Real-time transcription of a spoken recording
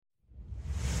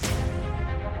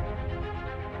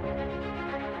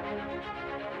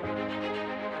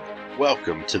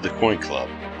Welcome to the Coin Club,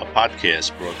 a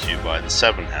podcast brought to you by the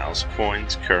Seven House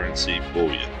Coins, Currency,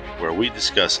 Bullion, where we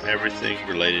discuss everything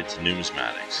related to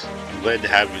numismatics. I'm glad to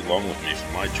have you along with me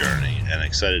for my journey and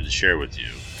excited to share with you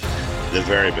the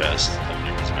very best of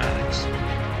numismatics.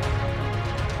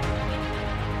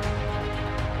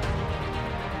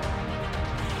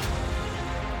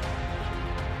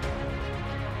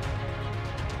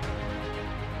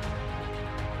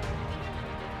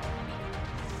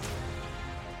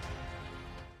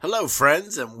 Hello,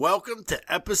 friends, and welcome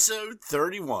to episode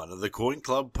 31 of the Coin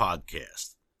Club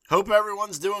podcast. Hope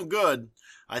everyone's doing good.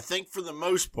 I think for the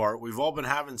most part, we've all been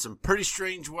having some pretty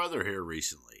strange weather here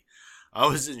recently. I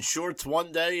was in shorts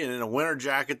one day and in a winter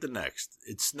jacket the next.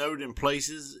 It snowed in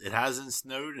places it hasn't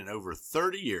snowed in over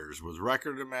 30 years with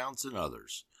record amounts in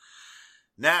others.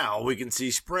 Now we can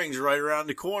see spring's right around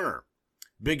the corner.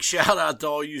 Big shout out to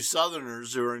all you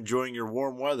Southerners who are enjoying your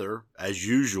warm weather, as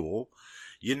usual.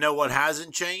 You know what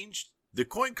hasn't changed? The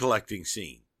coin collecting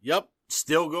scene. Yup,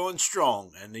 still going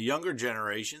strong, and the younger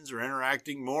generations are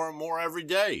interacting more and more every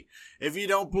day. If you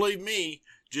don't believe me,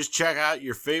 just check out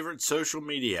your favorite social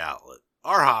media outlet.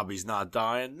 Our hobby's not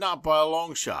dying, not by a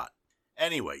long shot.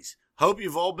 Anyways, hope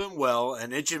you've all been well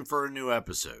and itching for a new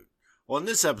episode. Well, in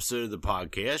this episode of the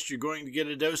podcast, you're going to get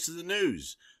a dose of the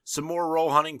news, some more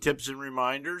roll hunting tips and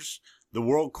reminders. The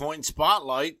World Coin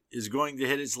Spotlight is going to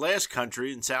hit its last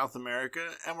country in South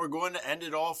America, and we're going to end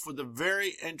it off with a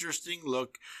very interesting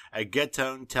look at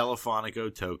GETTONE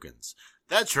Telefonico tokens.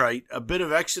 That's right, a bit of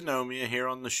exonomia here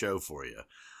on the show for you.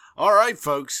 All right,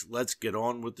 folks, let's get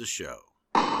on with the show.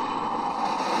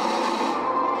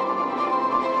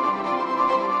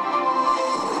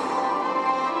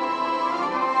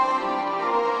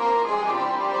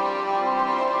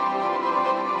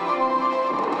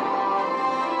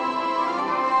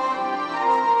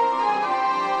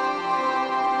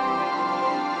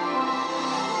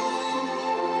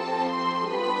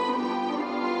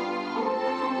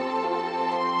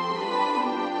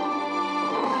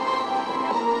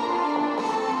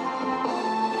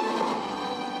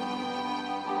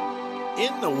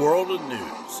 In the world of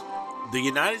news, the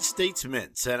United States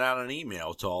Mint sent out an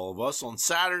email to all of us on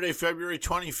Saturday, February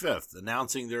 25th,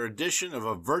 announcing their addition of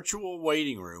a virtual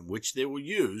waiting room, which they will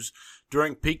use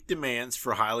during peak demands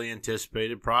for highly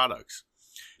anticipated products.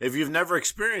 If you've never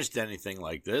experienced anything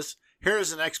like this, here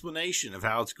is an explanation of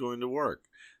how it's going to work.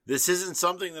 This isn't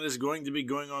something that is going to be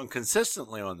going on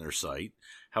consistently on their site,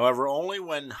 however, only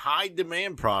when high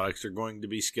demand products are going to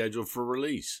be scheduled for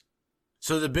release.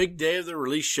 So the big day of the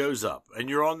release shows up, and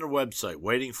you're on their website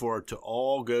waiting for it to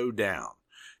all go down.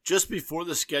 Just before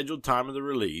the scheduled time of the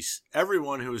release,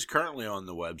 everyone who is currently on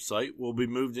the website will be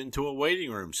moved into a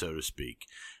waiting room, so to speak,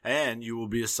 and you will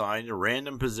be assigned a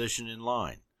random position in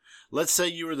line. Let's say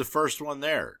you were the first one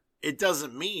there. It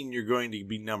doesn't mean you're going to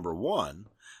be number one.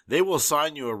 They will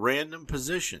assign you a random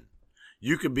position.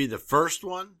 You could be the first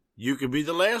one, you could be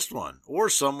the last one, or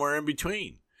somewhere in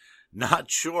between.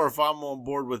 Not sure if I'm on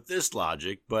board with this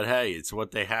logic, but hey, it's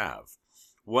what they have.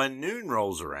 When noon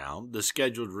rolls around, the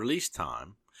scheduled release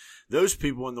time, those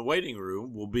people in the waiting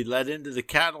room will be let into the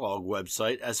catalog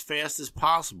website as fast as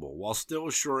possible while still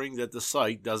assuring that the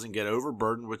site doesn't get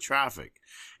overburdened with traffic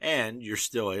and you're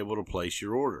still able to place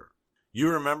your order. You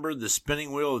remember the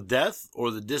spinning wheel of death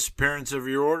or the disappearance of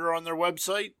your order on their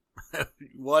website?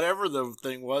 Whatever the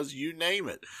thing was, you name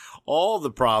it. All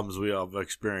the problems we have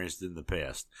experienced in the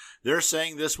past. They're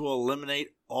saying this will eliminate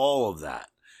all of that.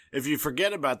 If you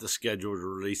forget about the scheduled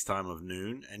release time of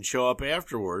noon and show up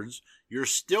afterwards, you're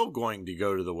still going to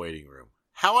go to the waiting room.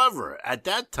 However, at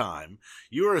that time,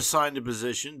 you are assigned a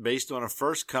position based on a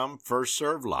first-come,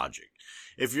 first-served logic.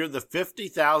 If you're the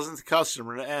 50,000th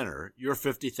customer to enter, you're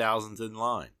 50,000th in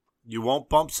line. You won't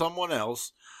bump someone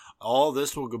else. All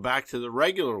this will go back to the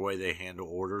regular way they handle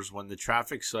orders when the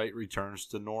traffic site returns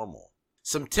to normal.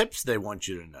 Some tips they want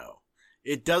you to know.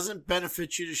 It doesn't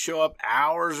benefit you to show up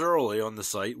hours early on the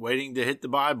site waiting to hit the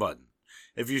buy button.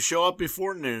 If you show up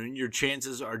before noon, your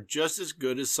chances are just as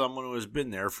good as someone who has been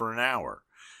there for an hour.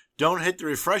 Don't hit the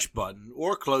refresh button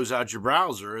or close out your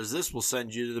browser, as this will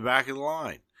send you to the back of the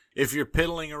line. If you're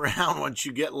piddling around once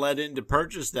you get let in to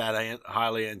purchase that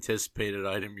highly anticipated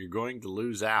item, you're going to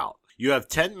lose out. You have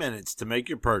 10 minutes to make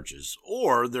your purchase,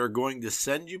 or they're going to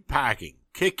send you packing,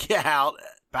 kick you out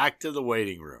back to the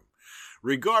waiting room,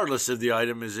 regardless if the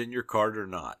item is in your cart or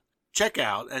not. Check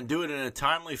out and do it in a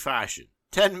timely fashion.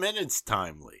 10 minutes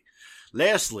timely.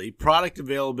 Lastly, product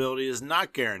availability is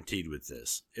not guaranteed with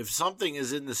this. If something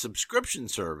is in the subscription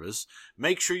service,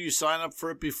 make sure you sign up for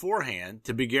it beforehand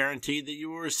to be guaranteed that you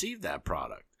will receive that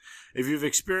product. If you've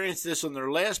experienced this on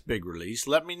their last big release,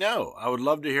 let me know. I would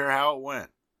love to hear how it went.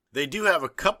 They do have a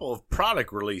couple of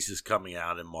product releases coming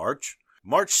out in March.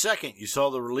 March 2nd, you saw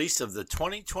the release of the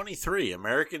 2023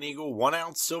 American Eagle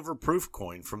 1-ounce silver proof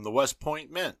coin from the West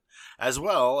Point Mint, as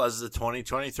well as the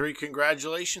 2023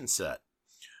 Congratulations set.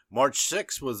 March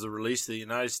 6th was the release of the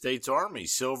United States Army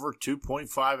silver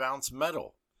 2.5-ounce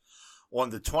medal. On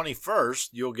the 21st,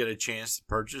 you'll get a chance to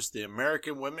purchase the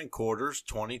American Women Quarters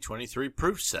 2023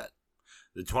 proof set.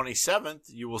 The 27th,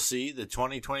 you will see the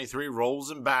 2023 rolls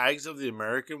and bags of the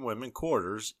American Women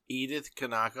Quarters Edith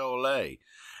Kanaka Ole.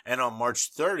 And on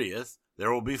March 30th,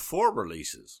 there will be 4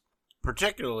 releases,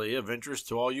 particularly of interest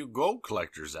to all you gold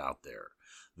collectors out there.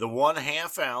 The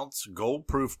 1/2 ounce gold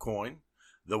proof coin,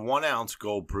 the 1 ounce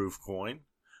gold proof coin,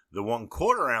 the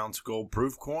 1/4 ounce gold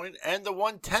proof coin, and the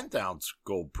 1/10 ounce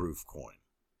gold proof coin.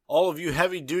 All of you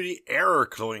heavy-duty error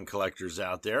coin collectors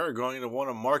out there are going to want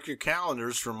to mark your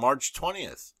calendars for March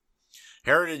 20th.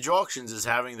 Heritage Auctions is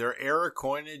having their Error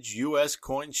Coinage U.S.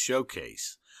 Coin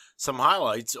Showcase. Some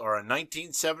highlights are a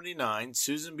 1979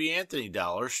 Susan B. Anthony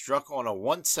dollar struck on a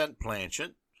 1-cent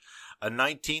planchet, a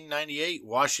 1998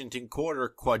 Washington quarter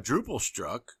quadruple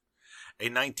struck, a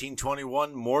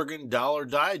 1921 Morgan dollar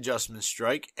die adjustment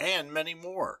strike, and many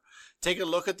more. Take a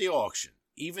look at the auction.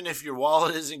 Even if your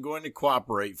wallet isn't going to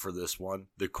cooperate for this one,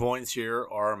 the coins here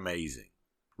are amazing.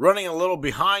 Running a little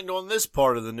behind on this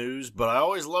part of the news, but I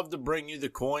always love to bring you the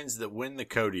coins that win the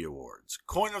Cody Awards.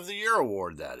 Coin of the Year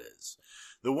Award, that is.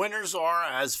 The winners are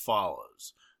as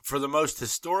follows. For the most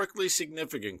historically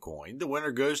significant coin, the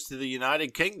winner goes to the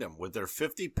United Kingdom with their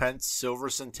 50-pence silver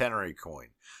centenary coin,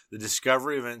 the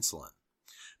discovery of insulin.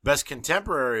 Best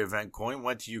contemporary event coin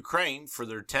went to Ukraine for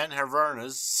their 10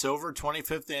 hryvnias silver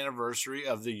 25th anniversary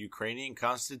of the Ukrainian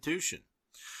Constitution.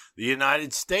 The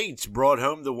United States brought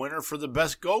home the winner for the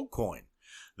best gold coin.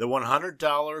 The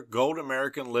 $100 gold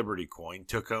American Liberty coin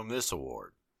took home this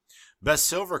award. Best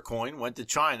silver coin went to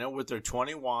China with their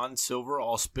 20 yuan silver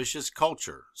auspicious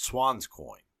culture, Swan's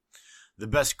coin. The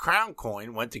best crown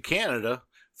coin went to Canada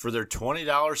for their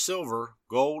 $20 silver,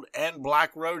 gold, and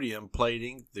black rhodium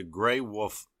plating, the Grey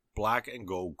Wolf black and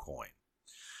gold coin.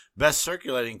 Best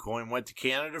circulating coin went to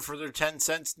Canada for their 10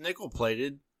 cents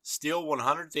nickel-plated steel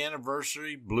 100th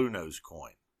anniversary Blue Nose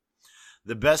coin.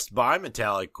 The best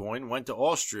bimetallic coin went to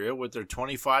Austria with their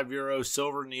 25 euro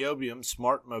silver niobium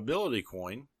smart mobility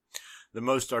coin. The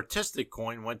most artistic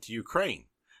coin went to Ukraine,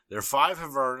 their 5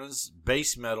 hryvnias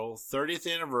base metal 30th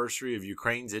anniversary of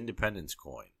Ukraine's independence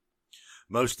coin.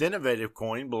 Most innovative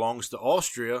coin belongs to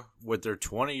Austria with their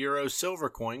 20 euro silver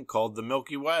coin called the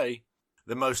Milky Way.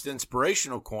 The most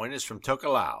inspirational coin is from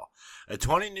Tokelau, a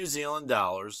 20 New Zealand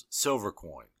dollars silver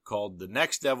coin called the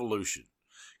Next Evolution.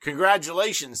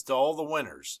 Congratulations to all the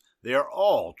winners. They are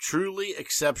all truly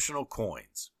exceptional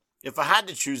coins. If I had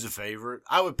to choose a favorite,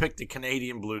 I would pick the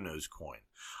Canadian Blue Nose coin.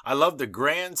 I love the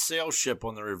grand sail ship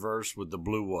on the reverse with the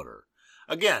blue water.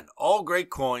 Again, all great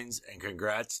coins, and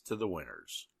congrats to the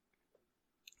winners.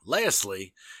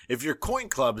 Lastly, if your coin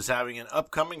club is having an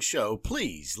upcoming show,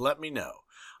 please let me know.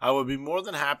 I would be more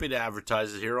than happy to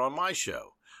advertise it here on my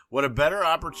show. What a better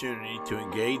opportunity to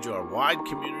engage our wide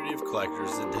community of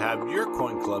collectors than to have your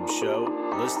coin club show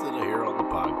listed here on the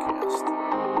podcast.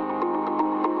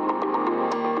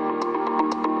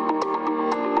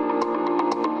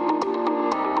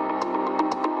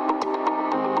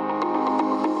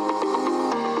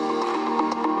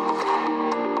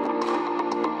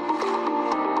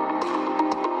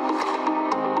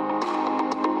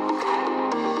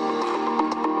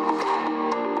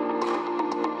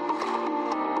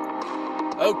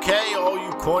 Okay, all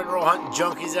you coin roll hunting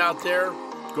junkies out there,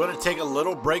 going to take a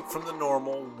little break from the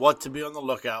normal, what to be on the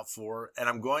lookout for, and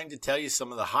I'm going to tell you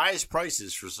some of the highest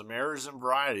prices for some errors and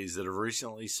varieties that have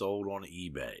recently sold on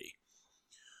eBay.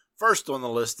 First on the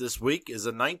list this week is a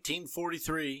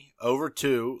 1943 over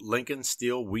 2 Lincoln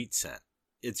Steel Wheat Cent.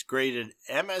 It's graded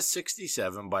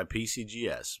MS67 by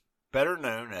PCGS, better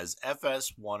known as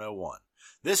FS101.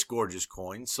 This gorgeous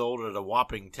coin sold at a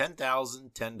whopping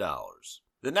 $10,010.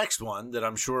 The next one that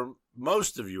I'm sure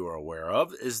most of you are aware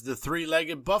of is the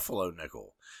 3-legged buffalo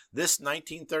nickel. This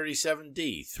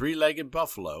 1937D 3-legged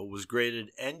buffalo was graded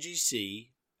NGC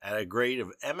at a grade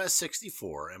of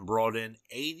MS64 and brought in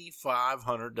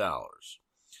 $8,500.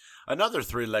 Another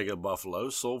 3-legged buffalo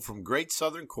sold from Great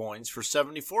Southern Coins for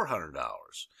 $7,400.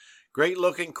 Great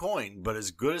looking coin, but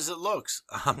as good as it looks,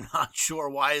 I'm not sure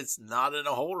why it's not in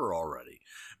a holder already.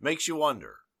 Makes you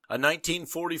wonder. A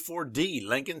 1944D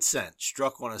Lincoln Cent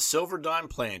struck on a silver dime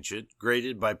planchet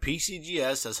graded by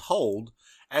PCGS as hold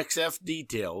XF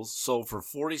details sold for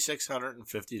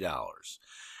 $4,650.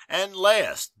 And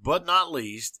last but not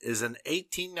least is an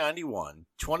 1891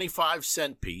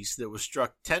 25-cent piece that was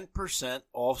struck 10%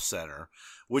 off center,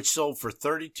 which sold for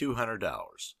 $3,200.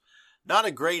 Not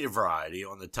a great variety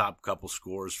on the top couple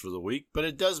scores for the week, but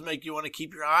it does make you want to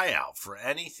keep your eye out for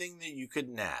anything that you could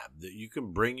nab that you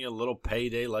can bring you a little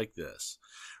payday like this.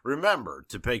 Remember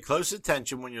to pay close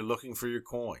attention when you're looking for your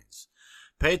coins.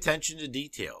 Pay attention to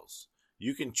details.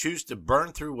 You can choose to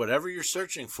burn through whatever you're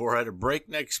searching for at a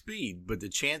breakneck speed, but the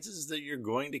chances that you're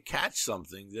going to catch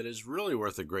something that is really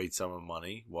worth a great sum of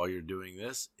money while you're doing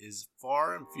this is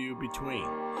far and few between.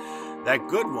 That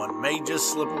good one may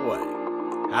just slip away.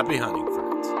 Happy hunting,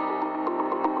 friends.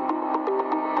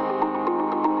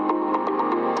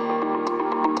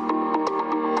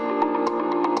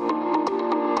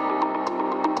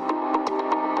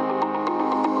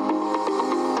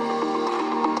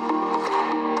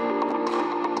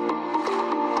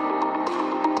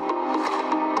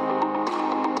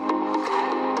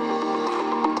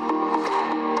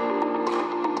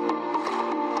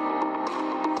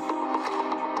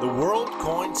 The World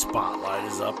Coin Spotlight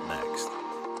is up next.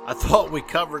 I thought we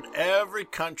covered every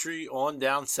country on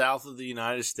down south of the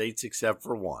United States except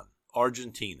for one,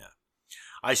 Argentina.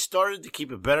 I started to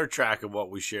keep a better track of what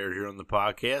we shared here on the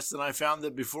podcast, and I found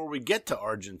that before we get to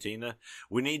Argentina,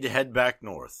 we need to head back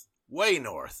north, way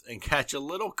north, and catch a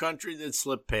little country that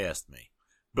slipped past me,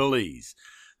 Belize,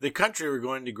 the country we're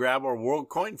going to grab our world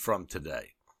coin from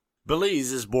today.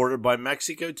 Belize is bordered by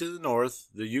Mexico to the north,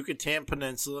 the Yucatan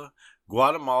Peninsula,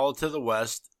 Guatemala to the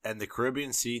west, and the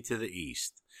Caribbean Sea to the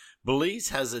east. Belize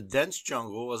has a dense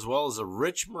jungle as well as a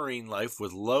rich marine life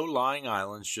with low-lying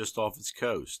islands just off its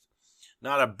coast.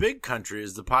 Not a big country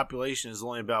as the population is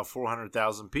only about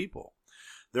 400,000 people.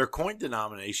 Their coin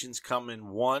denominations come in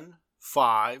 1,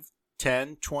 5,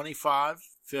 10, 25,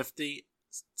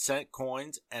 50-cent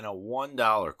coins, and a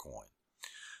 $1 coin.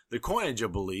 The coinage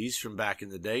of Belize from back in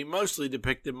the day mostly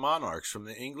depicted monarchs from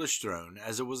the English throne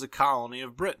as it was a colony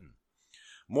of Britain,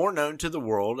 more known to the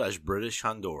world as British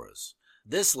Honduras.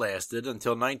 This lasted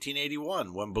until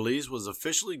 1981, when Belize was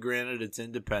officially granted its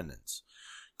independence.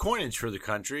 Coinage for the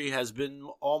country has been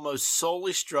almost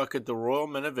solely struck at the Royal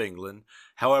Mint of England.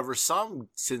 However, some,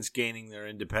 since gaining their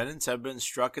independence, have been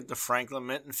struck at the Franklin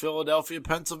Mint in Philadelphia,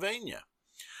 Pennsylvania.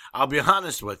 I'll be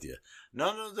honest with you,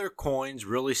 none of their coins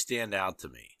really stand out to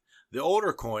me. The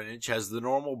older coinage has the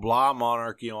normal blah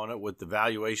monarchy on it with the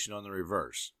valuation on the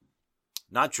reverse.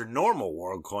 Not your normal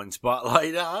world coin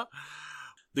spotlight, huh?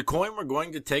 The coin we're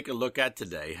going to take a look at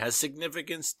today has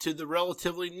significance to the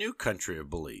relatively new country of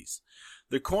Belize.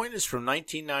 The coin is from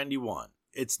 1991.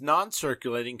 It's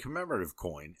non-circulating commemorative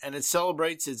coin, and it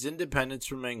celebrates its independence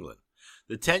from England,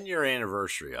 the 10-year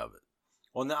anniversary of it.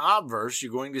 On the obverse,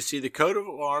 you're going to see the coat of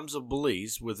arms of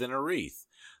Belize within a wreath.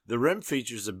 The rim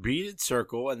features a beaded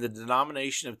circle, and the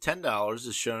denomination of $10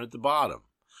 is shown at the bottom.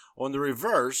 On the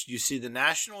reverse, you see the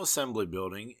National Assembly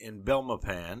building in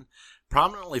Belmopan,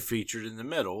 prominently featured in the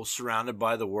middle, surrounded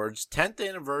by the words 10th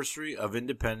Anniversary of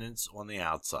Independence on the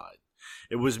outside.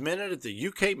 It was minted at the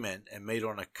UK Mint and made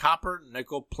on a copper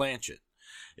nickel planchet.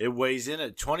 It weighs in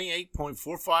at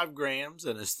 28.45 grams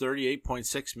and is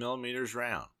 38.6 millimeters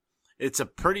round. It's a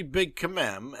pretty big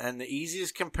commem, and the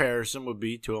easiest comparison would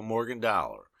be to a Morgan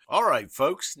dollar. All right,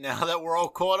 folks, now that we're all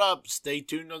caught up, stay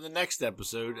tuned on the next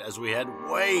episode as we head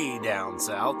way down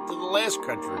south to the last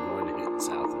country we're going to hit in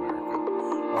South America,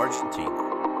 Argentina.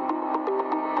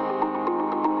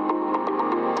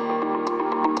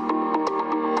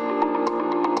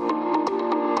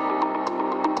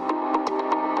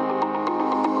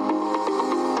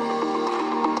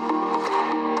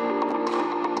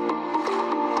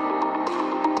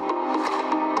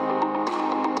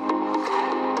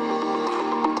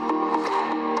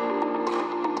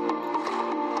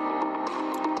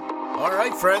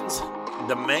 Alright friends,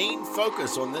 the main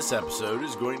focus on this episode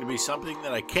is going to be something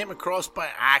that I came across by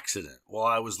accident while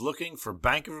I was looking for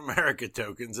Bank of America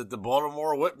tokens at the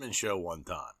Baltimore Whitman show one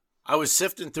time. I was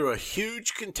sifting through a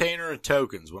huge container of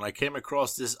tokens when I came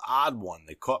across this odd one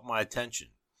that caught my attention.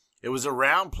 It was a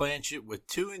round planchet with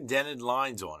 2 indented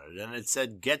lines on it, and it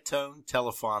said GETTONE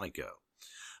Telefonico.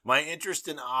 My interest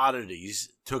in oddities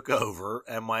took over,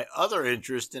 and my other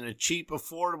interest in a cheap,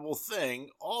 affordable thing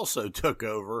also took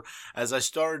over as I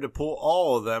started to pull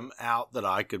all of them out that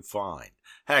I could find.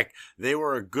 Heck, they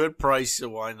were a good price, so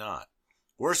why not?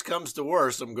 Worst comes to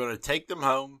worst, I'm going to take them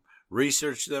home,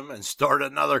 research them, and start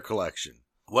another collection.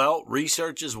 Well,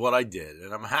 research is what I did,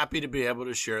 and I'm happy to be able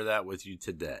to share that with you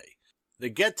today. The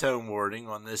GETTONE wording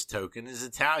on this token is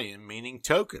Italian, meaning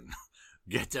token.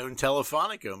 GETTONE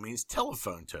Telefonico means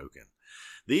telephone token.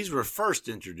 These were first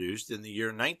introduced in the year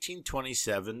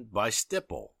 1927 by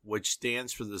Stipple, which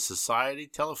stands for the Society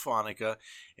Telefonica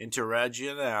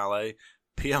Internazionale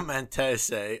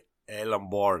Piemontese e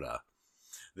Lombarda.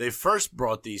 They first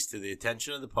brought these to the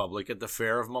attention of the public at the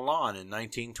Fair of Milan in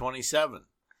 1927.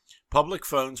 Public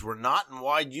phones were not in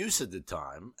wide use at the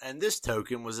time, and this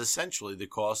token was essentially the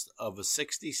cost of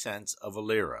 60 cents of a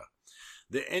lira.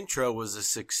 The intro was a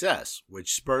success,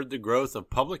 which spurred the growth of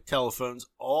public telephones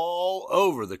all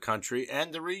over the country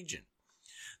and the region.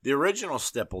 The original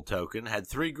Stipple token had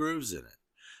 3 grooves in it.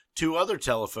 2 other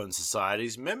telephone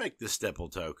societies mimicked the Stipple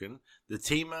token, the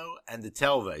Timo and the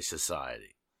Telve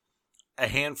Society. A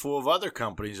handful of other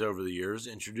companies over the years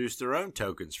introduced their own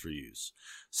tokens for use.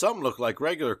 Some looked like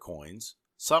regular coins,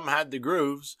 some had the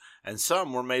grooves, and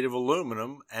some were made of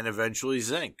aluminum and eventually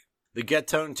zinc. The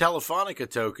GETTONE Telefonica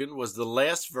token was the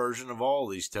last version of all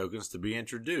these tokens to be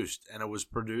introduced, and it was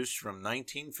produced from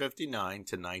 1959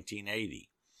 to 1980.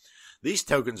 These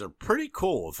tokens are pretty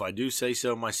cool, if I do say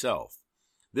so myself.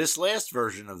 This last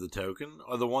version of the token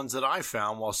are the ones that I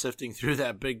found while sifting through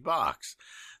that big box.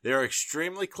 They are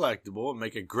extremely collectible and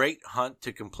make a great hunt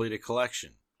to complete a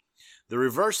collection. The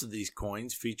reverse of these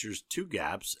coins features 2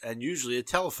 gaps and usually a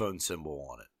telephone symbol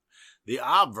on it. The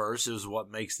obverse is what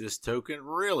makes this token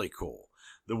really cool.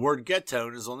 The word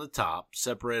GETTONE is on the top,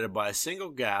 separated by a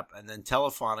single gap and then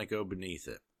Telefonico beneath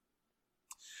it.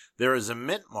 There is a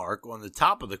mint mark on the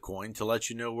top of the coin to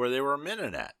let you know where they were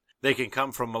minted at. They can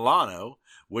come from Milano,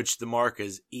 which the mark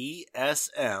is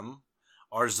ESM.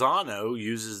 Arzano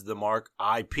uses the mark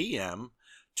IPM.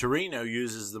 Torino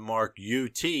uses the mark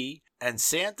UT. And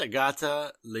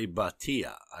Sant'Agata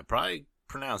Libatia, I probably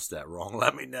pronounced that wrong,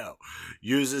 let me know,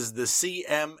 uses the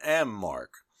CMM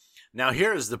mark. Now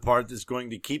here is the part that's going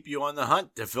to keep you on the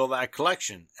hunt to fill that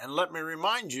collection, and let me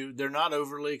remind you, they're not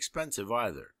overly expensive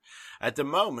either. At the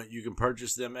moment, you can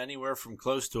purchase them anywhere from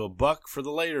close to $1 for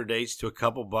the later dates to a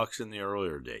couple bucks in the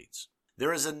earlier dates.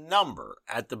 There is a number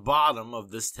at the bottom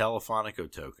of this Telefonico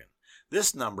token.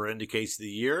 This number indicates the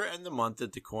year and the month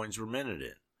that the coins were minted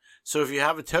in. So if you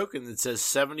have a token that says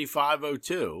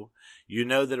 7502, you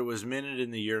know that it was minted in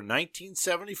the year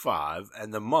 1975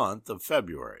 and the month of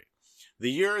February. The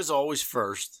year is always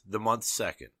first, the month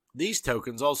second. These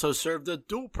tokens also served a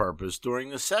dual purpose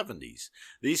during the 70s.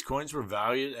 These coins were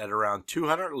valued at around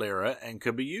 200 lira and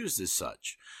could be used as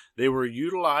such. They were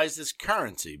utilized as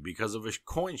currency because of a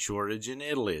coin shortage in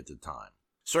Italy at the time.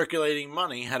 Circulating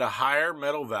money had a higher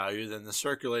metal value than the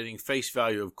circulating face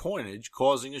value of coinage,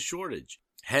 causing a shortage.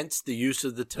 Hence the use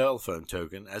of the telephone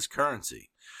token as currency.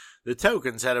 The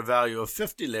tokens had a value of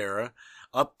 50 lira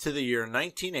up to the year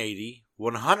 1980,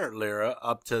 100 lira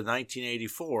up to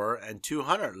 1984, and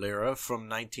 200 lira from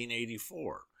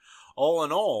 1984. All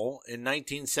in all, in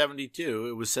 1972,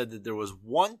 it was said that there was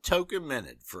 1 token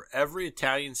minted for every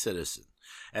Italian citizen,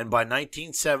 and by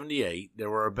 1978,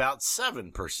 there were about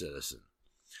 7 per citizen.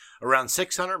 Around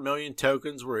 600 million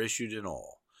tokens were issued in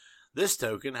all. This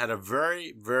token had a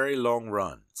very, very long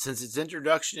run. Since its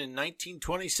introduction in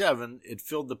 1927, it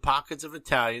filled the pockets of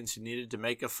Italians who needed to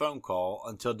make a phone call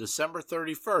until December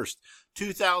 31st,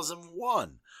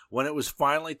 2001, when it was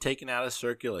finally taken out of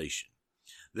circulation.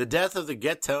 The death of the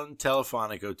GETTONE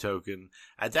Telefonico token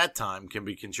at that time can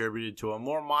be contributed to a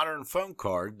more modern phone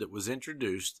card that was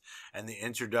introduced and the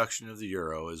introduction of the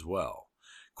euro as well.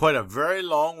 Quite a very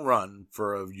long run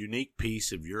for a unique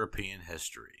piece of European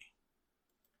history.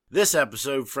 This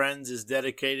episode, friends, is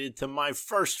dedicated to my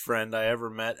first friend I ever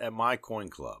met at my coin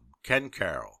club, Ken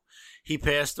Carroll. He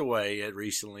passed away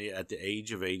recently at the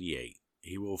age of 88.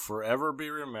 He will forever be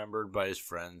remembered by his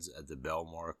friends at the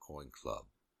Belmore Coin Club.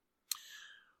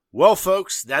 Well,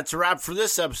 folks, that's a wrap for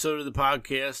this episode of the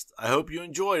podcast. I hope you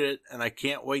enjoyed it, and I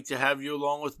can't wait to have you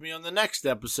along with me on the next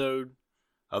episode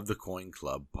of the Coin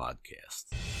Club podcast.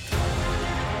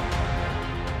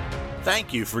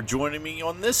 Thank you for joining me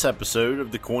on this episode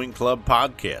of the Coin Club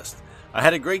podcast. I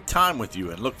had a great time with you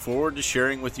and look forward to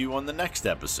sharing with you on the next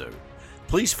episode.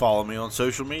 Please follow me on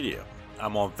social media.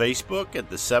 I'm on Facebook at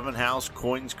the 7 House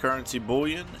Coins Currency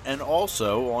Bullion and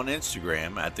also on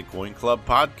Instagram at the Coin Club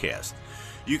Podcast.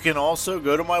 You can also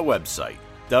go to my website,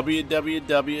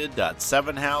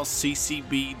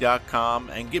 www.7houseccb.com,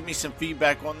 and give me some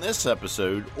feedback on this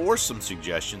episode or some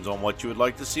suggestions on what you would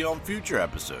like to see on future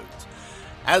episodes.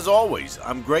 As always,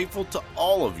 I'm grateful to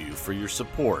all of you for your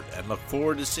support and look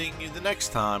forward to seeing you the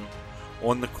next time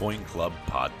on the Coin Club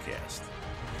Podcast.